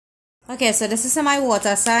Okay, so this is my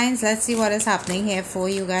water signs. Let's see what is happening here for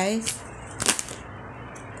you guys.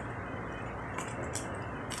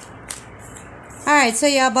 Alright, so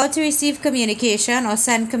you're about to receive communication or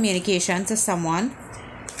send communication to someone.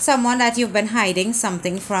 Someone that you've been hiding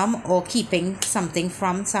something from or keeping something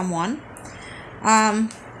from someone.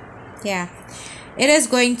 Yeah. It is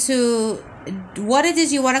going to... What it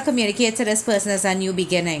is you want to communicate to this person is a new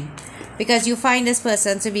beginning. Because you find this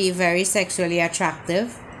person to be very sexually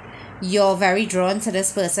attractive. You're very drawn to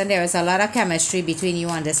this person. There is a lot of chemistry between you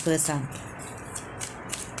and this person.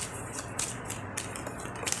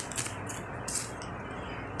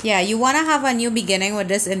 Yeah, you want to have a new beginning with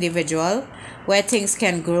this individual where things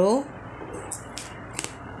can grow,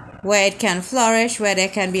 where it can flourish, where there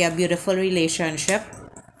can be a beautiful relationship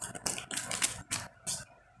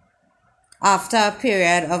after a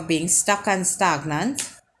period of being stuck and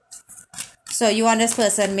stagnant. So you and this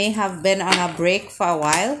person may have been on a break for a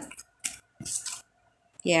while.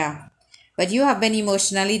 Yeah, but you have been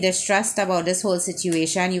emotionally distressed about this whole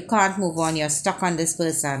situation. You can't move on. You're stuck on this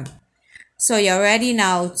person. So you're ready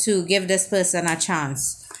now to give this person a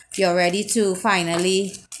chance. You're ready to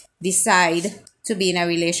finally decide to be in a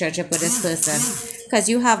relationship with this person. Because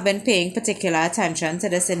you have been paying particular attention to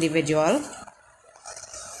this individual.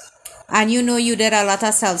 And you know you did a lot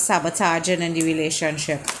of self-sabotaging in the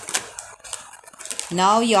relationship.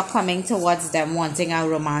 Now you're coming towards them, wanting a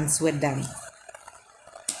romance with them.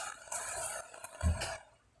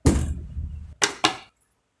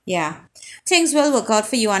 Yeah, things will work out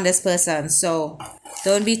for you and this person, so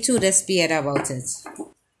don't be too despaired about it.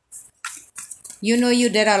 You know you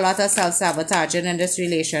did a lot of self-sabotaging in this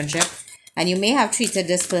relationship, and you may have treated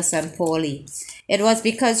this person poorly. It was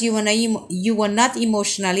because you were not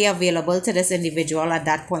emotionally available to this individual at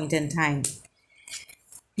that point in time.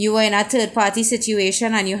 You were in a third-party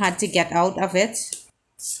situation and you had to get out of it.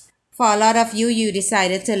 For a lot of you, you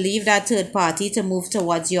decided to leave that third party to move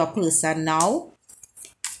towards your person now.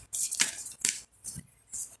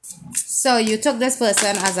 So you took this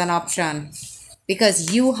person as an option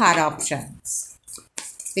because you had options.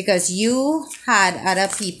 Because you had other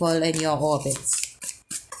people in your orbits.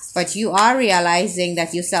 But you are realizing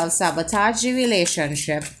that you self-sabotage the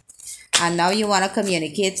relationship. And now you want to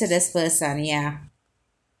communicate to this person, yeah.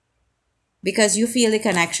 Because you feel the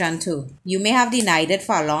connection too. You may have denied it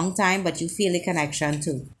for a long time, but you feel the connection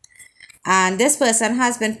too. And this person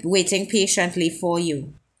has been waiting patiently for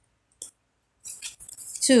you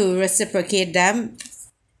to reciprocate them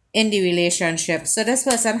in the relationship. So this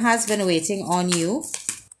person has been waiting on you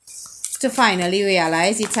to finally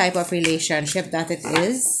realize the type of relationship that it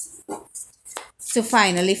is. To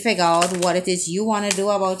finally figure out what it is you want to do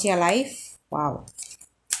about your life. Wow.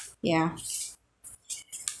 Yeah.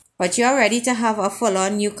 But you're ready to have a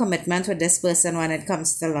full-on new commitment with this person when it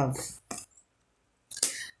comes to love.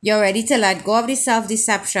 You're ready to let go of the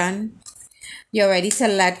self-deception. You're ready to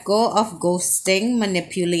let go of ghosting,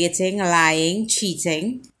 manipulating, lying,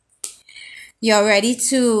 cheating. You're ready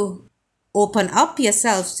to open up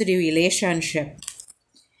yourself to the relationship.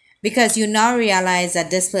 Because you now realize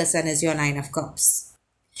that this person is your Nine of Cups.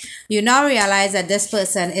 You now realize that this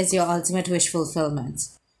person is your ultimate wish fulfillment.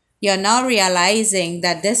 You're now realizing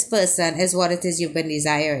that this person is what it is you've been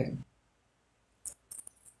desiring.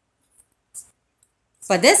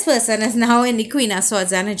 But this person is now in the Queen of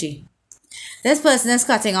Swords energy. This person is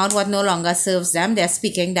cutting out what no longer serves them. They're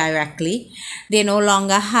speaking directly. They no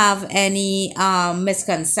longer have any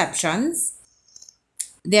misconceptions.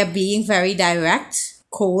 They're being very direct,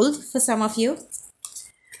 cold for some of you.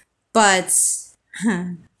 But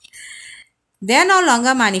they're no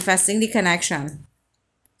longer manifesting the connection.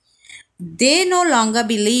 They no longer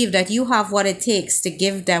believe that you have what it takes to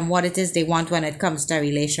give them what it is they want when it comes to a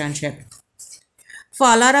relationship. For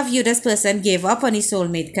a lot of you, this person gave up on the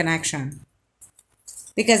soulmate connection.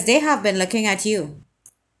 Because they have been looking at you.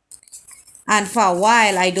 And for a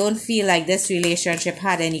while, I don't feel like this relationship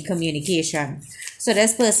had any communication. So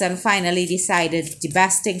this person finally decided the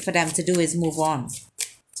best thing for them to do is move on.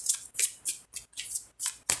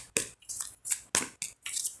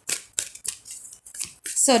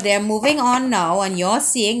 So they're moving on now, and you're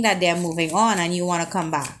seeing that they're moving on and you want to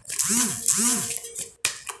come back.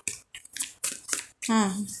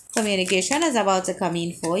 Communication is about to come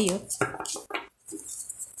in for you.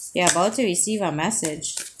 You're about to receive a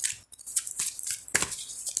message.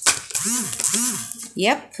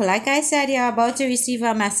 Yep, like I said, you're about to receive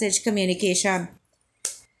a message, communication.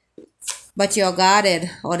 But you're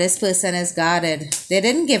guarded, or this person is guarded. They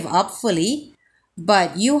didn't give up fully,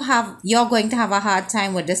 but you're going to have a hard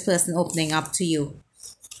time with this person opening up to you.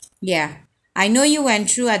 Yeah, I know you went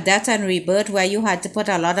through a death and rebirth where you had to put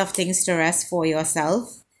a lot of things to rest for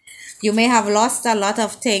yourself. You may have lost a lot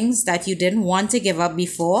of things that you didn't want to give up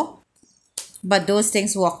before, but those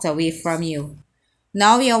things walked away from you.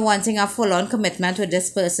 Now you're wanting a full-on commitment with this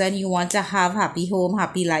person. You want to have happy home,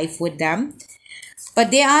 happy life with them.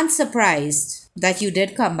 But they aren't surprised that you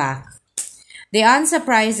did come back. They aren't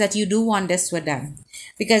surprised that you do want this with them.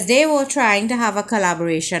 Because they were trying to have a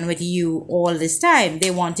collaboration with you all this time.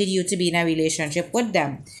 They wanted you to be in a relationship with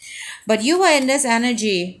them. But you were in this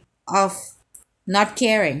energy of not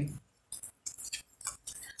caring.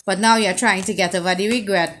 But now you're trying to get over the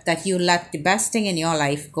regret that you let the best thing in your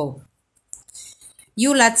life go.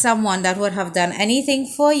 You let someone that would have done anything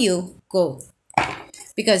for you go.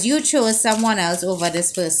 Because you chose someone else over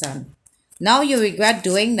this person. Now you regret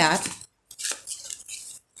doing that.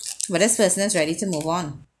 But this person is ready to move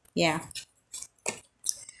on. Yeah.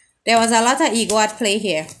 There was a lot of ego at play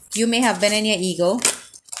here. You may have been in your ego.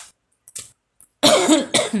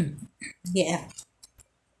 Yeah.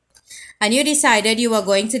 And you decided you were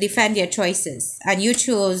going to defend your choices. And you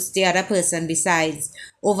chose the other person besides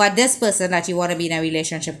over this person that you want to be in a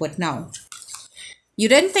relationship with now. You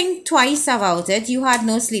didn't think twice about it. You had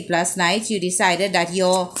no sleepless nights. You decided that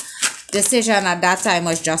your decision at that time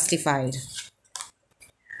was justified.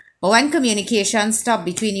 But when communication stopped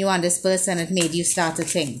between you and this person, it made you start to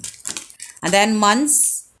think. And then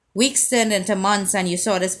weeks turned into months, and you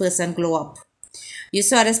saw this person glow up. You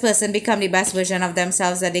saw this person become the best version of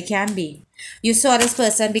themselves that they can be. You saw this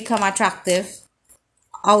person become attractive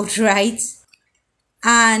outright,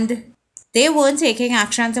 and they weren't taking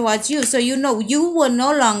action towards you. So you know you were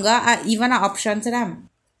no longer even an option to them.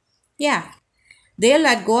 Yeah. They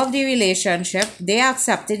let go of the relationship. They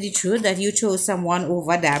accepted the truth that you chose someone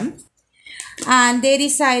over them. And they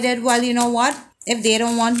decided, well, you know what? If they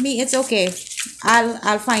don't want me, it's okay.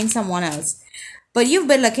 I'll find someone else. But you've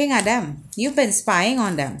been looking at them. You've been spying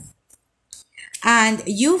on them. And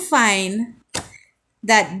you find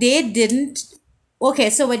that they didn't...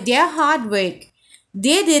 Okay, so with their heartbreak,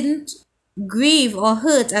 they didn't grieve or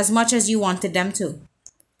hurt as much as you wanted them to.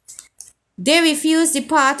 They refused the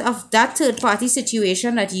part of that third-party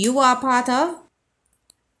situation that you are a part of.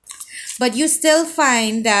 But you still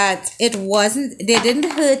find that they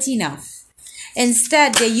didn't hurt enough.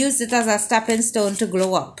 Instead, they used it as a stepping stone to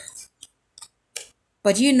glow up.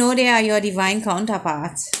 But you know they are your divine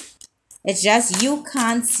counterparts. It's just you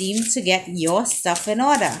can't seem to get your stuff in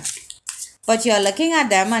order. But you're looking at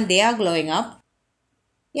them and they are glowing up.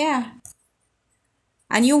 Yeah.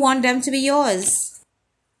 And you want them to be yours.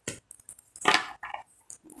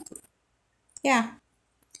 Yeah.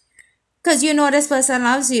 Because you know this person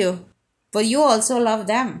loves you. But you also love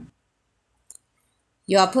them.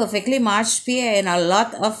 You are perfectly matched pair in a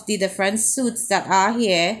lot of the different suits that are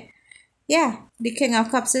here. Yeah. The King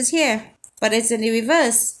of Cups is here. But it's in the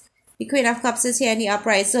reverse. The Queen of Cups is here in the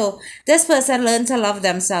upright. So this person learned to love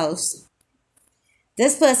themselves.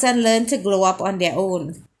 This person learned to glow up on their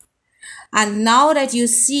own. And now that you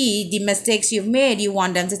see the mistakes you've made, you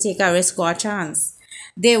want them to take a risk or a chance.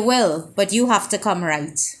 They will, but you have to come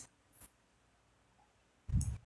right.